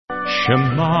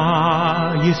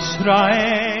Shema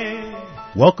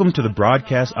Yisrael. Welcome to the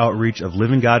broadcast outreach of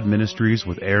Living God Ministries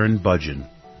with Aaron Budgeon.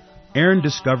 Aaron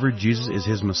discovered Jesus is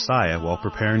his Messiah while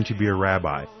preparing to be a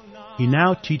rabbi. He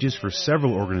now teaches for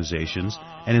several organizations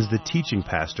and is the teaching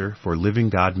pastor for Living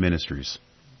God Ministries.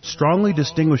 Strongly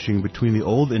distinguishing between the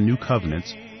Old and New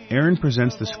Covenants, Aaron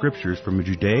presents the Scriptures from a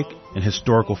Judaic and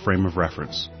historical frame of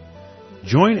reference.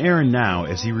 Join Aaron now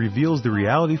as he reveals the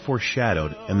reality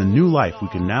foreshadowed and the new life we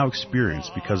can now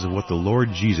experience because of what the Lord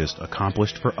Jesus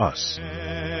accomplished for us.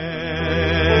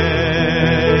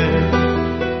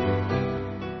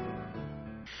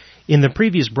 In the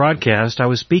previous broadcast, I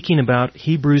was speaking about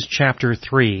Hebrews chapter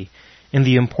 3 and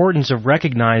the importance of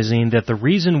recognizing that the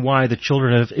reason why the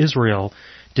children of Israel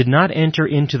did not enter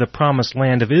into the promised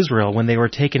land of Israel when they were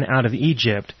taken out of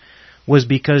Egypt was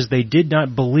because they did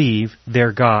not believe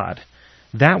their God.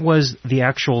 That was the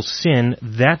actual sin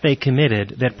that they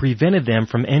committed that prevented them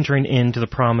from entering into the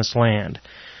promised land.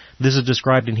 This is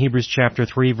described in Hebrews chapter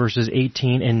 3 verses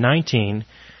 18 and 19,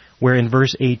 where in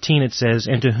verse 18 it says,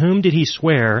 "And to whom did he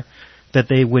swear that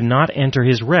they would not enter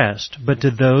his rest, but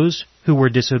to those who were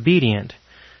disobedient?"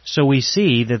 So we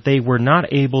see that they were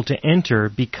not able to enter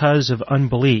because of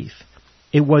unbelief.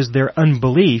 It was their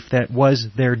unbelief that was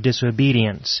their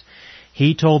disobedience.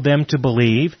 He told them to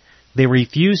believe. They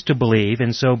refused to believe,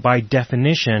 and so by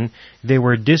definition, they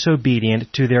were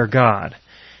disobedient to their God.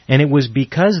 And it was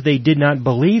because they did not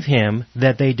believe Him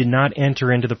that they did not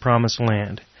enter into the promised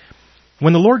land.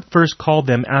 When the Lord first called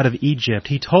them out of Egypt,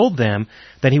 He told them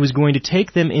that He was going to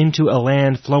take them into a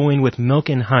land flowing with milk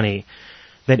and honey,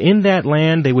 that in that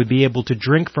land they would be able to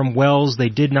drink from wells they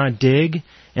did not dig,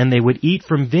 and they would eat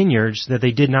from vineyards that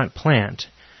they did not plant.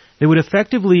 They would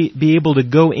effectively be able to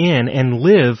go in and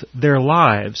live their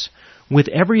lives with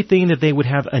everything that they would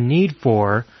have a need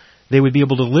for. They would be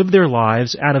able to live their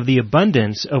lives out of the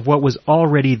abundance of what was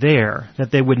already there,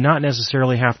 that they would not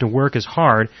necessarily have to work as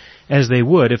hard as they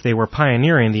would if they were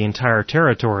pioneering the entire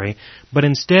territory, but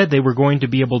instead they were going to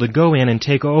be able to go in and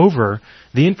take over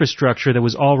the infrastructure that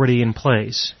was already in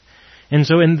place. And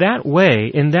so in that way,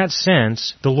 in that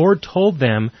sense, the Lord told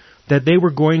them that they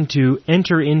were going to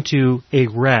enter into a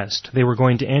rest. They were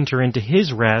going to enter into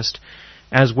His rest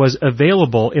as was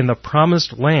available in the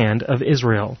promised land of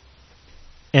Israel.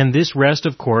 And this rest,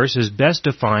 of course, is best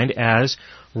defined as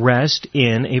rest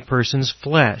in a person's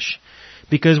flesh.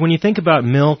 Because when you think about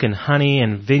milk and honey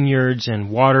and vineyards and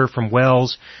water from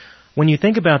wells, when you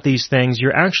think about these things,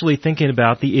 you're actually thinking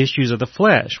about the issues of the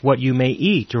flesh, what you may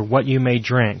eat or what you may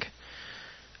drink,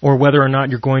 or whether or not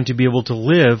you're going to be able to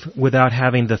live without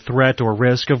having the threat or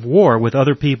risk of war with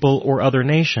other people or other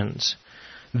nations.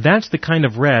 That's the kind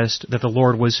of rest that the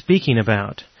Lord was speaking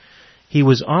about. He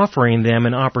was offering them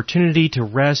an opportunity to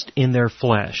rest in their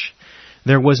flesh.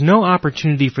 There was no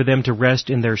opportunity for them to rest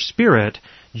in their spirit,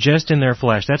 just in their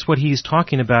flesh. That's what He's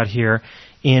talking about here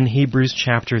in Hebrews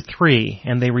chapter 3.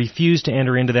 And they refused to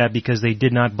enter into that because they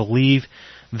did not believe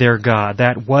their God.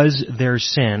 That was their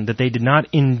sin, that they did not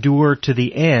endure to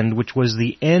the end, which was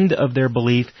the end of their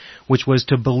belief, which was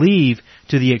to believe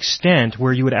to the extent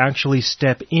where you would actually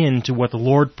step into what the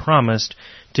Lord promised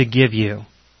to give you.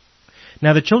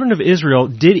 Now the children of Israel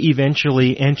did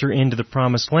eventually enter into the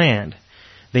promised land.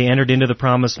 They entered into the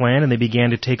promised land and they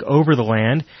began to take over the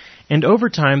land, and over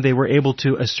time they were able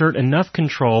to assert enough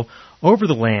control over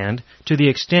the land to the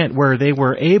extent where they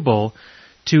were able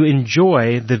to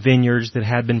enjoy the vineyards that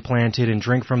had been planted and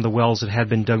drink from the wells that had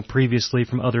been dug previously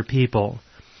from other people.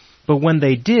 But when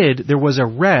they did, there was a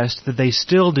rest that they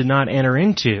still did not enter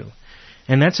into.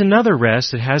 And that's another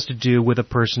rest that has to do with a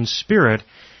person's spirit.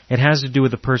 It has to do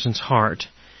with a person's heart.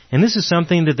 And this is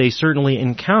something that they certainly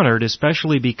encountered,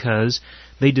 especially because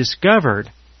they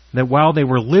discovered that while they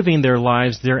were living their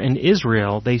lives there in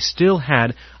Israel, they still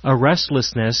had a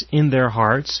restlessness in their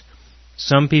hearts.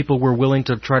 Some people were willing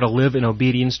to try to live in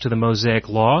obedience to the Mosaic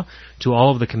Law, to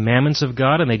all of the commandments of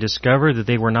God, and they discovered that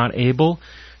they were not able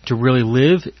to really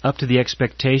live up to the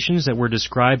expectations that were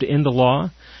described in the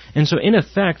law. And so in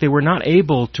effect, they were not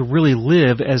able to really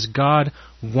live as God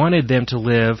wanted them to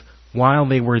live while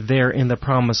they were there in the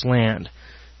promised land.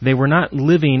 They were not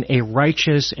living a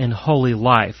righteous and holy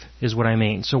life, is what I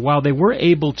mean. So while they were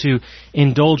able to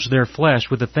indulge their flesh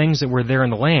with the things that were there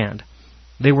in the land,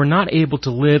 they were not able to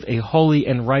live a holy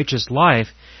and righteous life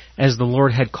as the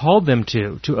Lord had called them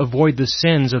to avoid the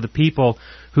sins of the people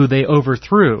who they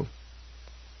overthrew.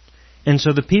 And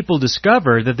so the people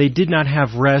discovered that they did not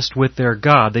have rest with their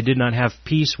God. They did not have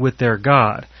peace with their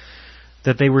God.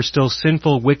 That they were still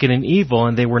sinful, wicked, and evil,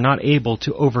 and they were not able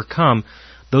to overcome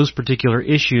those particular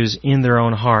issues in their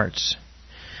own hearts.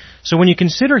 So when you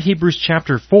consider Hebrews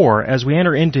chapter 4, as we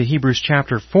enter into Hebrews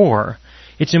chapter 4,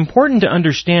 it's important to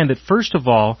understand that, first of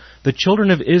all, the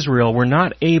children of Israel were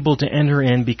not able to enter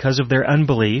in because of their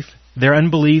unbelief. Their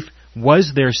unbelief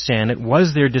was their sin. It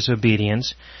was their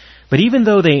disobedience. But even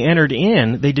though they entered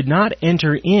in, they did not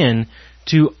enter in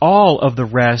to all of the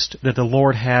rest that the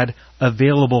Lord had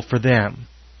available for them.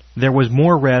 There was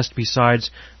more rest besides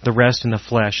the rest in the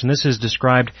flesh. And this is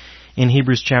described in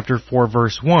Hebrews chapter 4,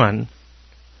 verse 1,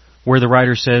 where the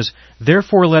writer says,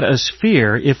 "Therefore let us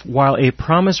fear, if while a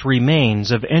promise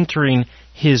remains of entering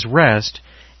his rest,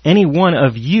 any one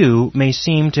of you may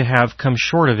seem to have come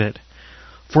short of it.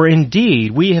 For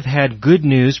indeed we have had good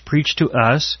news preached to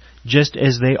us, just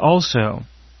as they also.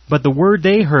 But the word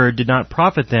they heard did not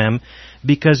profit them,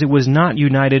 because it was not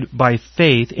united by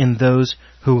faith in those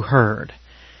who heard."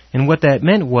 And what that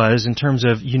meant was, in terms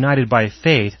of united by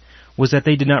faith, was that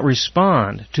they did not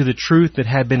respond to the truth that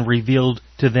had been revealed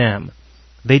to them.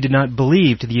 They did not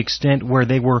believe to the extent where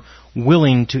they were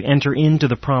willing to enter into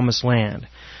the promised land.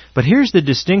 But here's the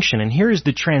distinction, and here's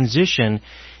the transition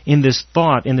in this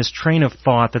thought, in this train of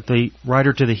thought that the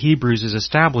writer to the Hebrews is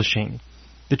establishing.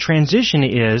 The transition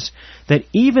is that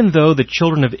even though the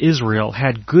children of Israel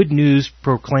had good news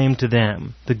proclaimed to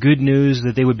them, the good news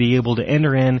that they would be able to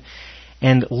enter in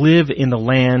and live in the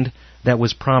land that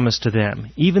was promised to them,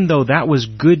 even though that was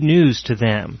good news to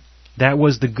them, that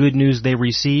was the good news they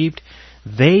received,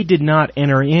 they did not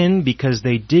enter in because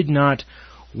they did not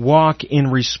walk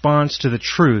in response to the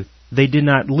truth. They did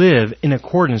not live in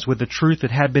accordance with the truth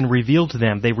that had been revealed to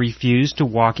them. They refused to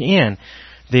walk in.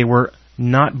 They were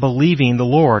not believing the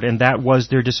Lord, and that was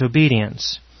their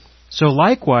disobedience. So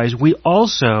likewise, we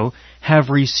also have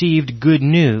received good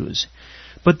news.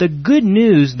 But the good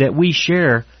news that we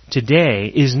share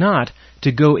today is not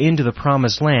to go into the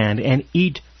promised land and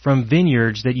eat from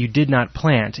vineyards that you did not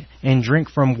plant and drink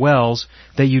from wells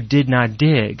that you did not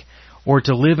dig, or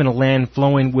to live in a land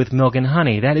flowing with milk and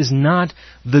honey. That is not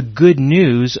the good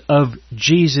news of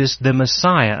Jesus the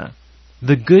Messiah.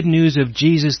 The good news of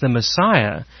Jesus the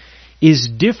Messiah is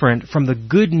different from the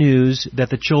good news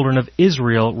that the children of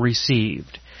Israel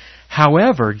received.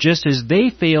 However, just as they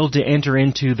failed to enter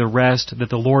into the rest that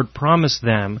the Lord promised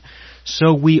them,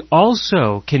 so we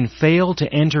also can fail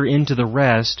to enter into the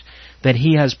rest that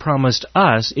He has promised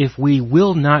us if we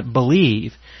will not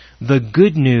believe the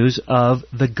good news of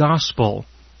the gospel.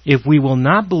 If we will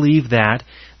not believe that,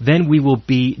 then we will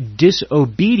be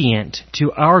disobedient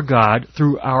to our God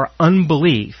through our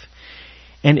unbelief.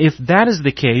 And if that is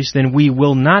the case, then we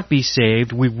will not be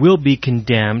saved, we will be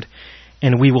condemned,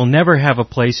 and we will never have a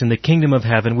place in the kingdom of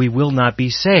heaven. We will not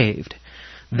be saved.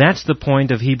 That's the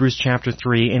point of Hebrews chapter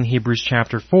 3 and Hebrews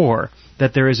chapter 4,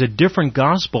 that there is a different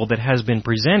gospel that has been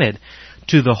presented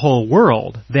to the whole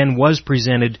world than was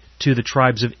presented to the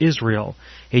tribes of Israel.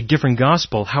 A different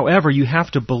gospel. However, you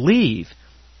have to believe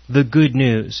the good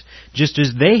news, just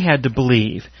as they had to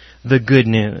believe the good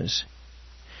news.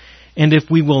 And if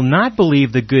we will not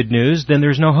believe the good news, then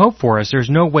there's no hope for us. There's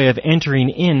no way of entering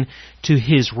in to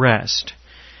His rest.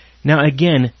 Now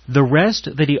again, the rest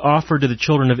that He offered to the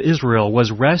children of Israel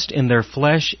was rest in their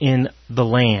flesh in the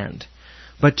land.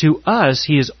 But to us,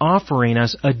 He is offering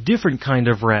us a different kind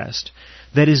of rest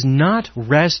that is not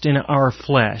rest in our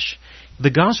flesh.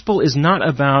 The gospel is not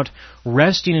about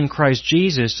resting in Christ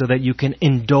Jesus so that you can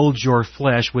indulge your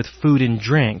flesh with food and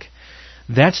drink.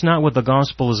 That's not what the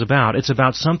gospel is about. It's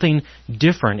about something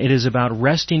different. It is about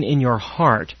resting in your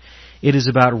heart. It is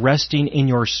about resting in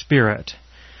your spirit.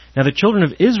 Now, the children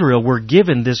of Israel were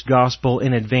given this gospel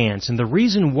in advance, and the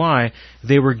reason why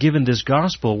they were given this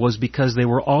gospel was because they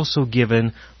were also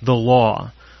given the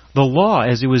law. The law,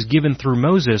 as it was given through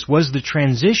Moses, was the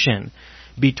transition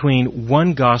between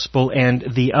one gospel and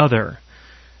the other.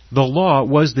 The law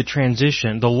was the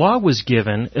transition. The law was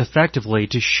given, effectively,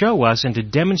 to show us and to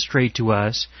demonstrate to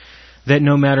us that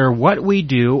no matter what we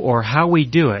do or how we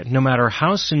do it, no matter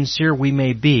how sincere we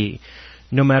may be,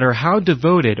 no matter how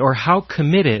devoted or how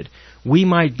committed we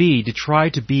might be to try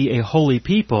to be a holy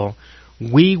people,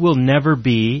 we will never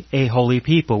be a holy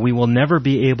people. We will never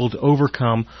be able to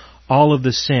overcome all of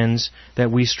the sins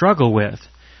that we struggle with.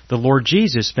 The Lord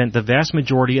Jesus spent the vast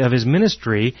majority of His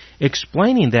ministry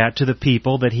explaining that to the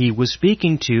people that He was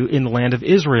speaking to in the land of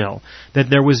Israel, that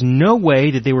there was no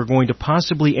way that they were going to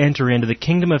possibly enter into the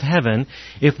kingdom of heaven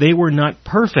if they were not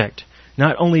perfect.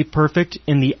 Not only perfect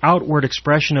in the outward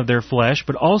expression of their flesh,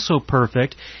 but also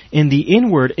perfect in the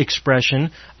inward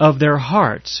expression of their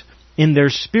hearts, in their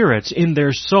spirits, in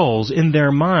their souls, in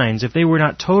their minds. If they were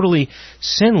not totally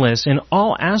sinless in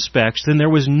all aspects, then there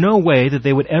was no way that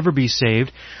they would ever be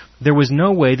saved. There was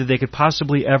no way that they could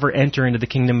possibly ever enter into the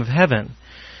kingdom of heaven.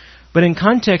 But in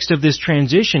context of this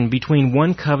transition between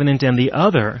one covenant and the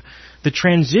other, the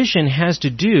transition has to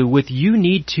do with you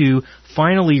need to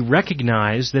finally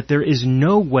recognize that there is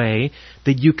no way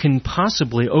that you can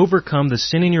possibly overcome the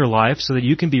sin in your life so that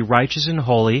you can be righteous and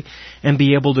holy and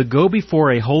be able to go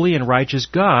before a holy and righteous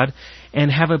God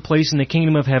and have a place in the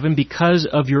kingdom of heaven because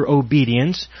of your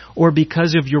obedience or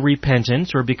because of your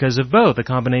repentance or because of both, a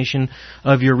combination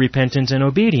of your repentance and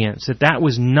obedience. That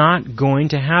was not going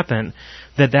to happen,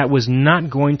 that was not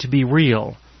going to be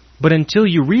real. But until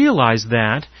you realize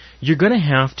that, you're going to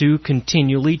have to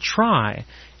continually try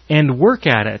and work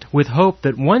at it with hope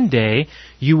that one day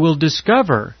you will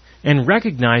discover and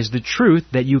recognize the truth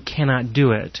that you cannot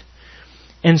do it.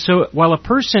 And so while a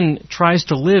person tries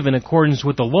to live in accordance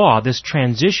with the law, this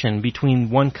transition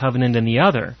between one covenant and the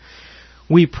other,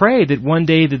 we pray that one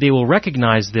day that they will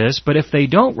recognize this, but if they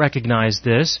don't recognize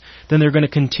this, then they're going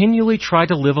to continually try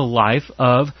to live a life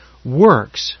of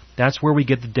works. That's where we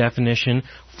get the definition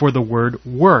for the word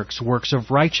works. Works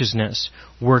of righteousness,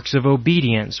 works of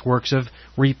obedience, works of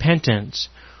repentance,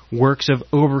 works of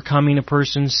overcoming a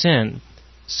person's sin,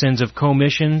 sins of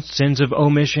commission, sins of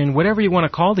omission, whatever you want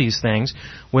to call these things,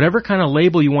 whatever kind of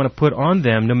label you want to put on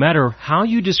them, no matter how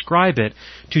you describe it,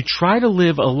 to try to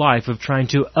live a life of trying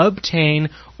to obtain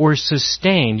or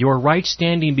sustain your right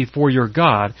standing before your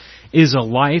God is a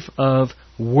life of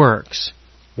works.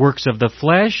 Works of the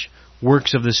flesh,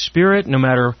 works of the Spirit, no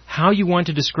matter how you want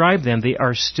to describe them, they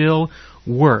are still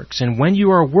works. And when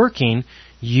you are working,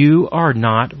 you are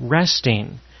not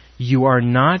resting. You are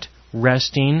not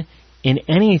resting in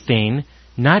anything,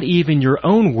 not even your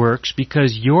own works,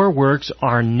 because your works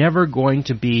are never going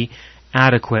to be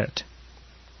adequate.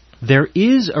 There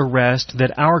is a rest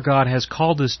that our God has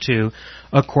called us to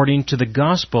according to the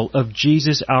gospel of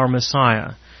Jesus our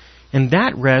Messiah. And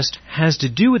that rest has to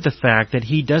do with the fact that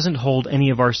He doesn't hold any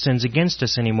of our sins against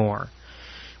us anymore.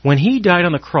 When He died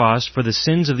on the cross for the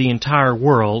sins of the entire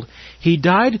world, He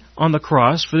died on the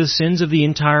cross for the sins of the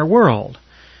entire world.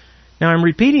 Now I'm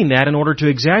repeating that in order to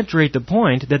exaggerate the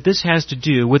point that this has to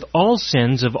do with all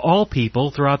sins of all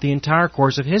people throughout the entire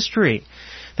course of history.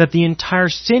 That the entire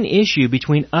sin issue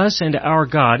between us and our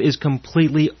God is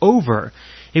completely over.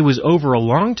 It was over a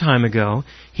long time ago.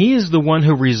 He is the one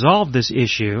who resolved this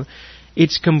issue.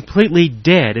 It's completely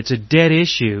dead. It's a dead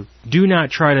issue. Do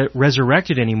not try to resurrect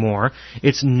it anymore.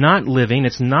 It's not living.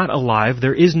 It's not alive.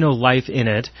 There is no life in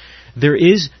it. There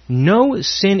is no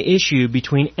sin issue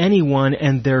between anyone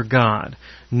and their God.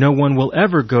 No one will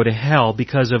ever go to hell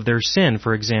because of their sin,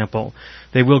 for example.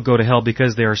 They will go to hell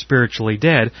because they are spiritually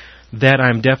dead. That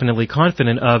I'm definitely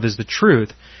confident of is the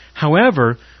truth.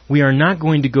 However, we are not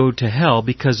going to go to hell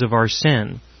because of our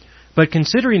sin. But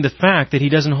considering the fact that He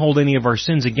doesn't hold any of our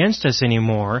sins against us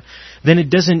anymore, then it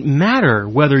doesn't matter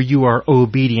whether you are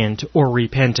obedient or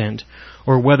repentant,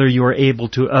 or whether you are able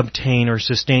to obtain or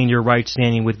sustain your right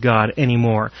standing with God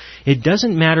anymore. It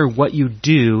doesn't matter what you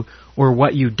do or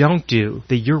what you don't do,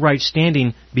 that your right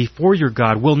standing before your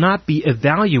God will not be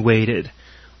evaluated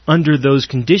under those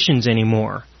conditions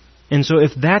anymore. And so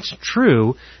if that's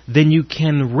true, then you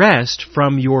can rest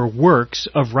from your works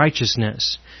of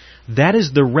righteousness. That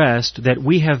is the rest that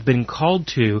we have been called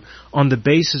to on the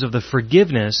basis of the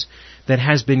forgiveness that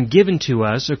has been given to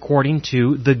us according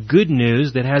to the good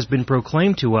news that has been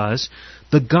proclaimed to us,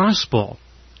 the gospel.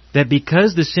 That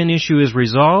because the sin issue is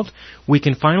resolved, we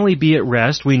can finally be at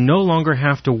rest. We no longer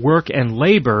have to work and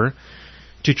labor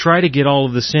to try to get all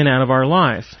of the sin out of our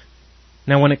life.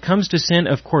 Now, when it comes to sin,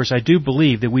 of course, I do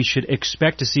believe that we should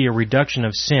expect to see a reduction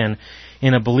of sin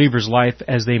in a believer's life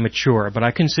as they mature, but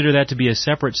I consider that to be a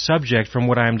separate subject from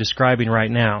what I am describing right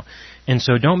now. And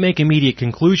so don't make immediate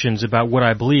conclusions about what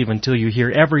I believe until you hear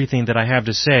everything that I have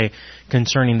to say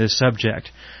concerning this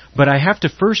subject. But I have to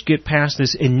first get past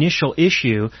this initial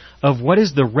issue of what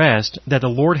is the rest that the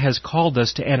Lord has called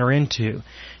us to enter into.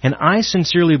 And I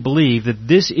sincerely believe that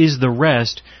this is the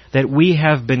rest that we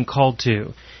have been called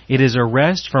to. It is a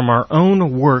rest from our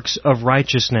own works of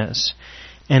righteousness.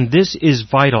 And this is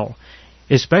vital,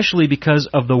 especially because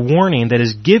of the warning that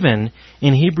is given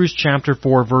in Hebrews chapter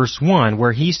 4, verse 1,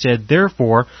 where He said,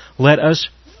 "Therefore, let us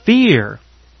fear,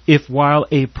 if while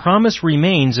a promise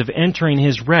remains of entering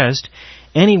His rest,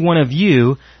 any one of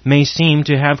you may seem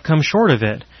to have come short of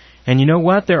it." And you know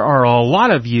what? There are a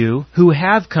lot of you who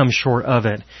have come short of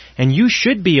it. And you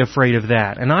should be afraid of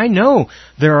that. And I know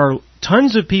there are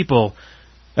tons of people,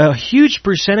 a huge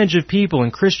percentage of people in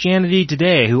Christianity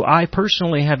today who I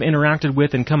personally have interacted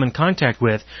with and come in contact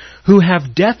with, who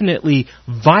have definitely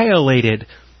violated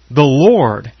the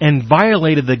Lord and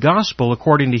violated the gospel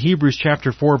according to Hebrews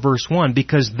chapter 4, verse 1,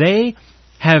 because they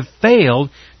have failed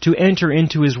to enter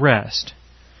into His rest.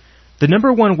 The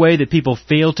number one way that people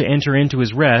fail to enter into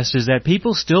His rest is that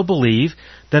people still believe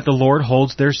that the Lord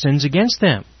holds their sins against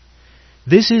them.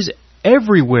 This is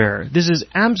everywhere. This is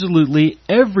absolutely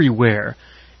everywhere.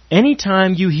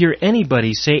 Anytime you hear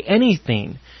anybody say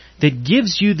anything that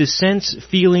gives you the sense,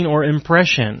 feeling, or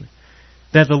impression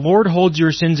that the Lord holds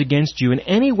your sins against you in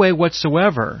any way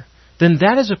whatsoever, then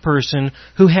that is a person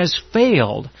who has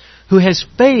failed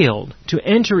to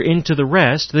enter into the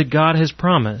rest that God has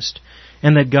promised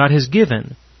and that God has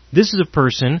given. This is a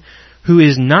person who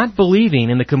is not believing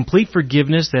in the complete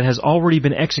forgiveness that has already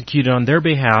been executed on their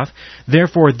behalf.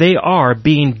 Therefore, they are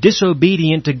being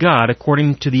disobedient to God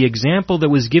according to the example that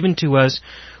was given to us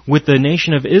with the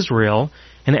nation of Israel.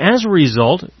 And as a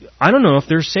result, I don't know if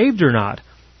they're saved or not.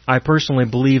 I personally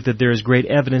believe that there is great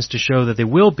evidence to show that they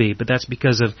will be, but that's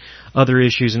because of other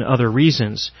issues and other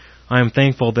reasons. I am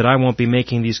thankful that I won't be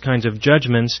making these kinds of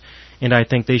judgments, and I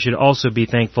think they should also be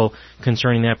thankful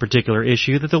concerning that particular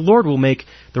issue, that the Lord will make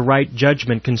the right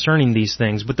judgment concerning these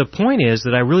things. But the point is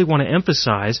that I really want to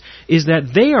emphasize is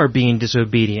that they are being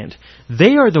disobedient.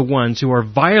 They are the ones who are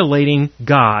violating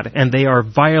God, and they are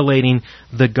violating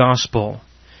the gospel.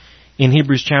 In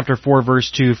Hebrews chapter 4, verse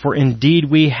 2, "For indeed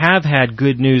we have had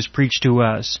good news preached to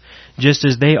us, just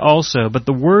as they also, but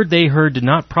the word they heard did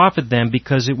not profit them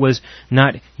because it was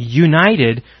not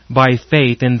united by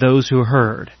faith in those who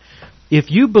heard." If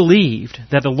you believed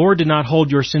that the Lord did not hold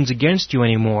your sins against you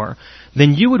anymore,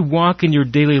 then you would walk in your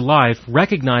daily life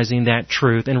recognizing that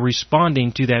truth and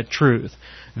responding to that truth.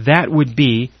 That would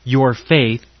be your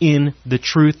faith in the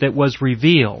truth that was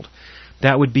revealed.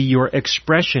 That would be your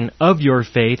expression of your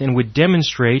faith and would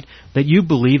demonstrate that you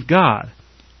believe God.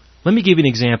 Let me give you an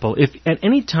example. If at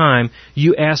any time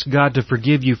you ask God to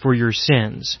forgive you for your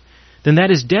sins, then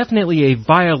that is definitely a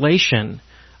violation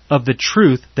of the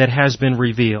truth that has been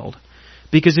revealed.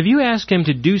 Because if you ask Him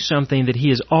to do something that He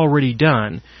has already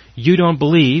done, you don't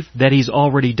believe that He's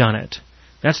already done it.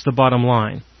 That's the bottom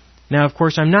line. Now, of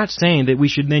course, I'm not saying that we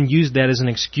should then use that as an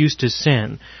excuse to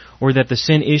sin, or that the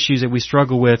sin issues that we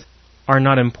struggle with are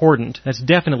not important. That's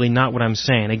definitely not what I'm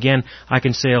saying. Again, I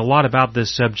can say a lot about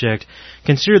this subject.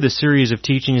 Consider the series of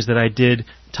teachings that I did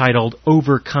titled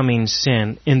Overcoming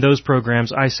Sin. In those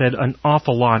programs, I said an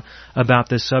awful lot about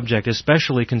this subject,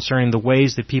 especially concerning the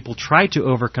ways that people try to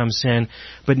overcome sin,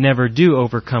 but never do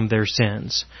overcome their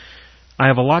sins. I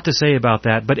have a lot to say about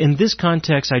that, but in this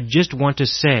context, I just want to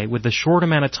say, with the short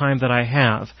amount of time that I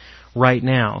have right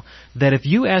now, that if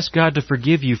you ask God to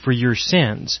forgive you for your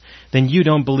sins, then you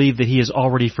don't believe that He has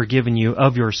already forgiven you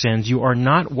of your sins. You are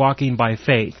not walking by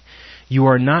faith. You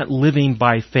are not living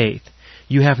by faith.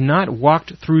 You have not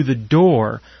walked through the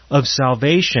door of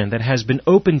salvation that has been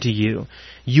opened to you.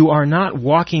 You are not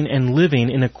walking and living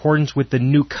in accordance with the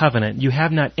new covenant. You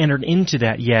have not entered into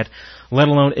that yet, let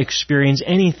alone experience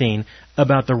anything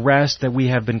about the rest that we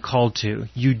have been called to.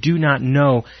 You do not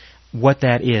know what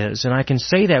that is. And I can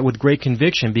say that with great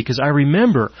conviction because I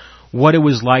remember what it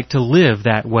was like to live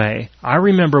that way. I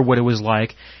remember what it was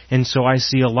like, and so I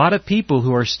see a lot of people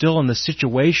who are still in the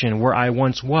situation where I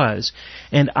once was.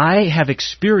 And I have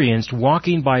experienced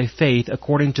walking by faith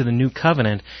according to the new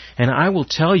covenant, and I will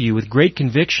tell you with great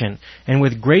conviction and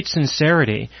with great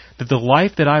sincerity that the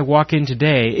life that I walk in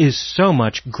today is so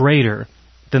much greater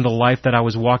than the life that I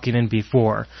was walking in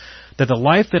before. That the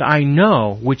life that I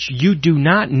know, which you do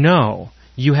not know,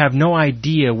 you have no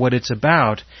idea what it's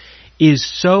about, is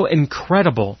so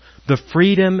incredible. The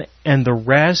freedom and the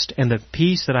rest and the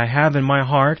peace that I have in my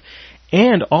heart,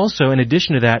 and also, in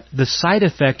addition to that, the side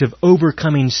effect of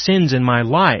overcoming sins in my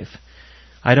life.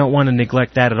 I don't want to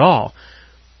neglect that at all.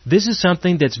 This is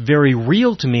something that's very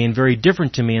real to me and very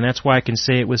different to me, and that's why I can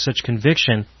say it with such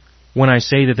conviction when I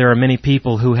say that there are many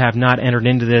people who have not entered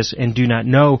into this and do not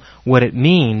know what it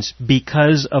means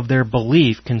because of their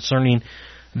belief concerning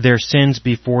their sins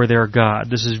before their God.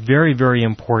 This is very, very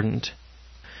important.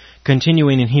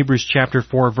 Continuing in Hebrews chapter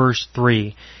 4, verse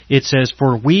 3, it says,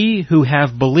 "For we who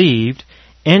have believed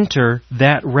enter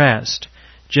that rest,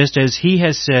 just as He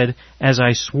has said, As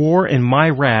I swore in my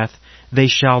wrath, they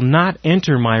shall not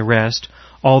enter my rest,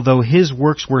 although His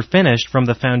works were finished from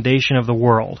the foundation of the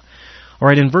world." All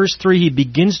right, in verse 3, he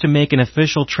begins to make an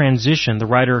official transition. The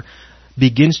writer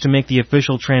begins to make the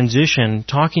official transition,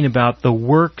 talking about the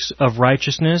works of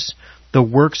righteousness, the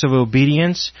works of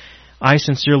obedience. I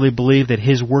sincerely believe that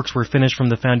His works were finished from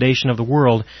the foundation of the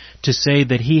world, to say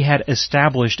that He had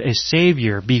established a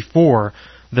Savior before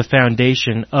the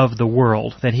foundation of the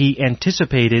world, that He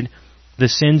anticipated the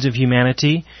sins of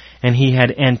humanity, and he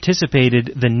had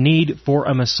anticipated the need for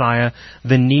a Messiah,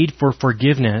 the need for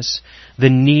forgiveness, the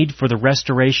need for the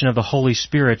restoration of the Holy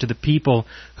Spirit to the people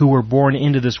who were born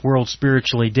into this world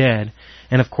spiritually dead.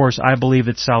 And of course, I believe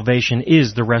that salvation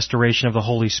is the restoration of the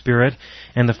Holy Spirit,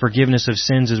 and the forgiveness of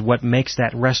sins is what makes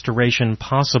that restoration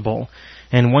possible.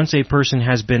 And once a person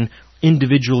has been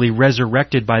individually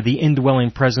resurrected by the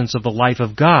indwelling presence of the life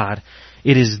of God,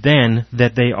 it is then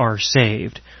that they are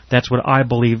saved. That's what I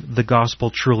believe the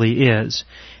gospel truly is.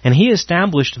 And he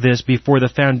established this before the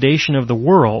foundation of the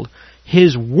world.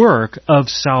 His work of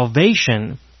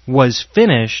salvation was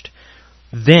finished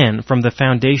then from the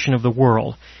foundation of the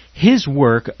world. His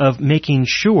work of making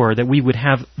sure that we would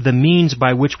have the means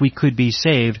by which we could be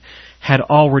saved had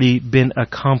already been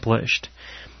accomplished.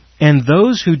 And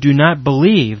those who do not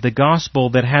believe the gospel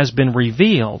that has been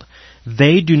revealed,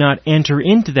 they do not enter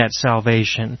into that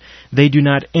salvation. They do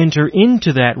not enter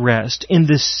into that rest in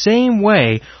the same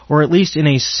way, or at least in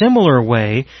a similar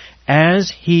way,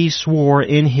 as he swore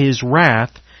in his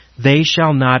wrath, they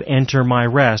shall not enter my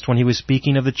rest, when he was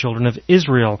speaking of the children of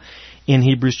Israel in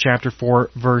Hebrews chapter 4,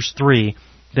 verse 3,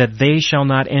 that they shall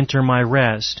not enter my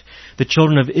rest. The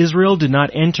children of Israel did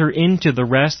not enter into the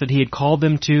rest that he had called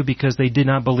them to because they did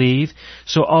not believe.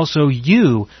 So also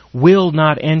you will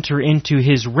not enter into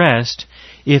his rest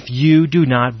if you do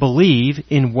not believe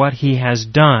in what he has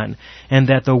done, and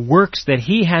that the works that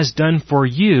he has done for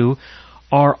you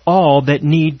are all that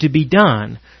need to be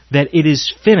done, that it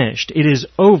is finished, it is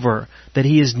over, that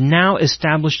he has now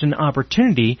established an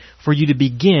opportunity for you to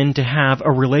begin to have a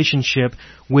relationship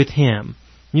with him.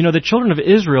 You know, the children of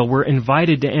Israel were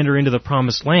invited to enter into the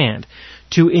promised land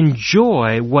to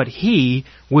enjoy what he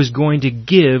was going to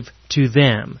give to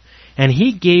them. And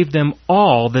he gave them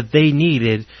all that they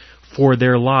needed for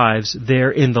their lives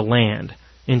there in the land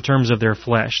in terms of their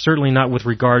flesh. Certainly not with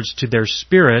regards to their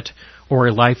spirit or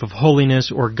a life of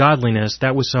holiness or godliness.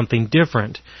 That was something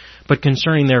different. But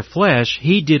concerning their flesh,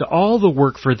 he did all the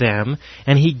work for them,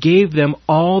 and he gave them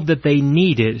all that they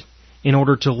needed in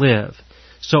order to live.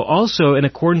 So also, in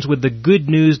accordance with the good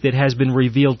news that has been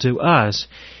revealed to us,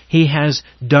 he has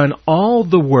done all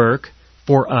the work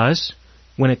for us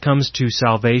when it comes to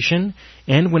salvation,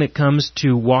 and when it comes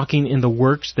to walking in the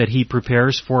works that he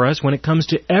prepares for us, when it comes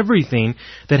to everything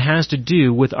that has to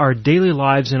do with our daily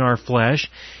lives in our flesh.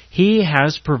 He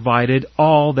has provided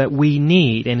all that we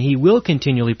need, and he will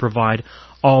continually provide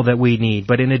all that we need.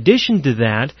 But in addition to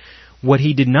that, what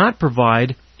he did not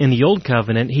provide in the Old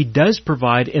Covenant, he does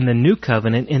provide in the New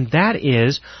Covenant, and that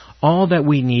is all that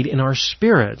we need in our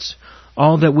spirits,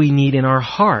 all that we need in our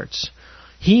hearts.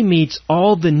 He meets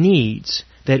all the needs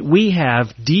that we have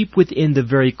deep within the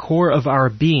very core of our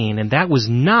being, and that was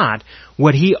not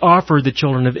what he offered the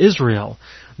children of Israel.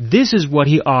 This is what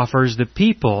he offers the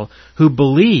people who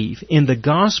believe in the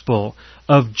gospel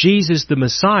of Jesus the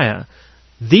Messiah.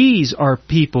 These are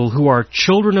people who are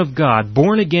children of God,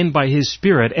 born again by his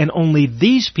Spirit, and only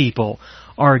these people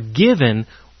are given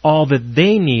all that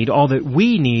they need, all that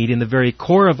we need in the very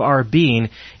core of our being,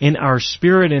 in our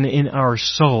spirit and in our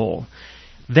soul.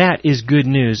 That is good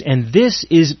news, and this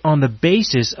is on the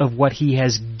basis of what he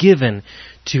has given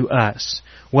to us,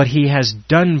 what he has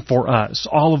done for us,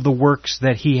 all of the works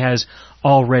that he has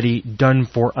already done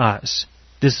for us.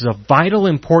 This is a vital,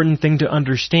 important thing to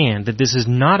understand, that this is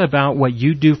not about what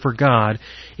you do for God.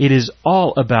 It is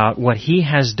all about what he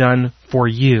has done for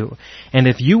you. And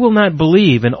if you will not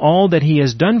believe in all that he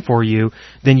has done for you,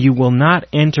 then you will not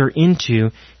enter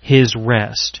into his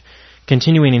rest.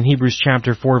 Continuing in Hebrews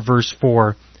chapter 4, verse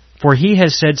 4, "For he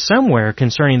has said somewhere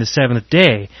concerning the seventh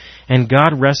day, and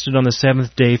God rested on the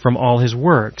seventh day from all his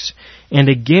works. And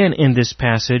again in this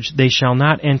passage, they shall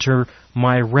not enter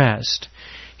my rest."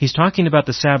 He's talking about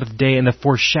the Sabbath day and the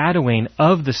foreshadowing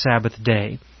of the Sabbath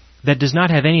day. That does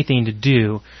not have anything to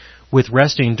do with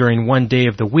resting during one day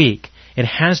of the week. It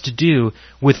has to do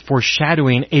with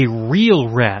foreshadowing a real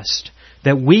rest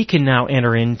that we can now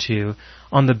enter into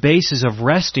on the basis of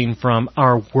resting from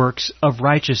our works of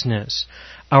righteousness,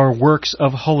 our works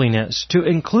of holiness, to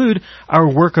include our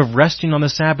work of resting on the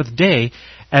Sabbath day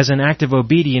as an act of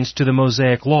obedience to the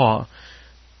Mosaic law.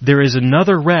 There is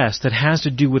another rest that has to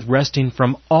do with resting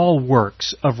from all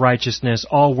works of righteousness,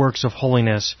 all works of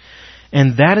holiness.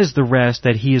 And that is the rest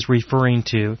that he is referring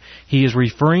to. He is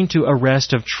referring to a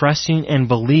rest of trusting and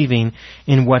believing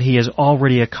in what he has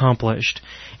already accomplished.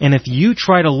 And if you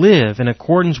try to live in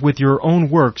accordance with your own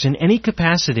works in any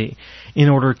capacity in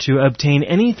order to obtain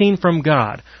anything from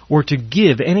God or to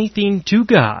give anything to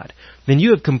God, then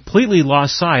you have completely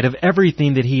lost sight of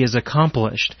everything that he has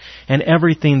accomplished and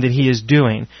everything that he is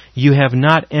doing. You have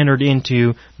not entered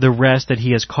into the rest that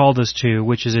he has called us to,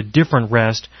 which is a different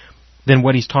rest than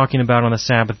what he's talking about on the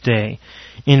Sabbath day.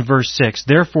 In verse 6,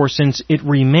 therefore, since it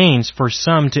remains for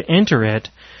some to enter it,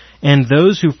 and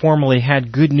those who formerly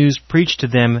had good news preached to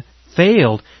them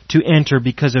failed to enter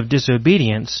because of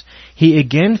disobedience, he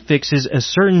again fixes a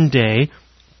certain day,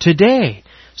 today,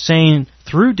 saying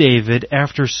through David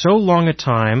after so long a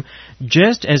time,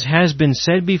 just as has been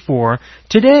said before,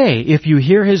 today, if you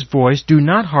hear his voice, do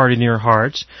not harden your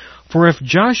hearts. For if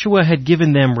Joshua had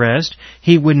given them rest,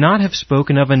 he would not have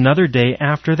spoken of another day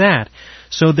after that.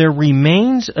 So there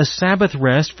remains a Sabbath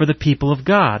rest for the people of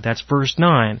God. That's verse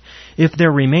 9. If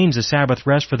there remains a Sabbath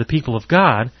rest for the people of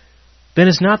God, then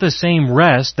it's not the same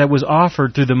rest that was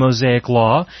offered through the Mosaic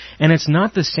Law, and it's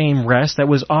not the same rest that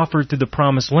was offered through the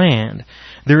Promised Land.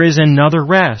 There is another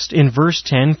rest. In verse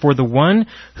 10, for the one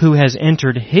who has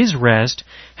entered his rest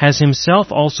has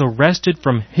himself also rested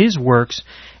from his works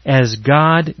as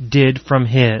God did from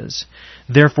his.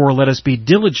 Therefore let us be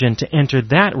diligent to enter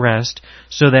that rest,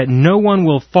 so that no one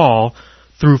will fall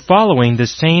through following the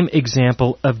same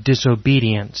example of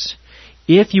disobedience.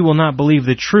 If you will not believe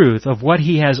the truth of what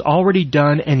he has already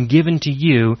done and given to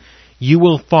you, you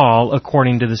will fall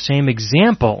according to the same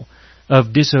example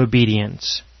of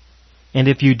disobedience. And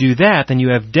if you do that, then you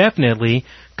have definitely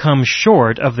come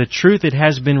short of the truth that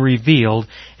has been revealed,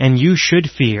 and you should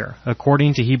fear,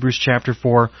 according to Hebrews chapter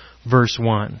 4, verse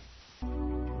 1.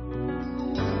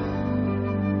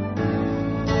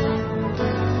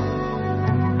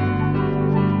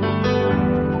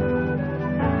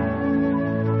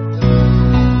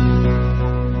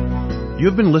 You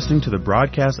have been listening to the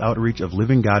broadcast outreach of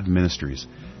Living God Ministries.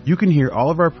 You can hear all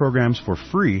of our programs for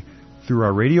free through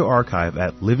our radio archive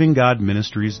at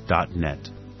livinggodministries.net.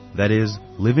 That is,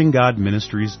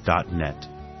 livinggodministries.net.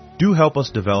 Do help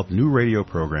us develop new radio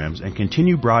programs and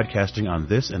continue broadcasting on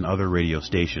this and other radio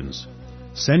stations.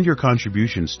 Send your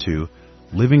contributions to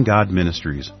Living God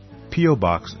Ministries, P.O.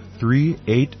 Box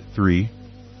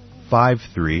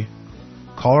 38353,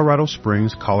 Colorado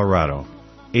Springs, Colorado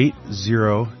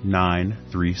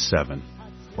 80937,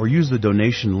 or use the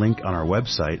donation link on our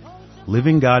website,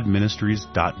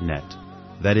 livinggodministries.net.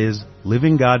 That is,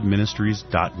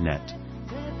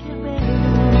 livinggodministries.net.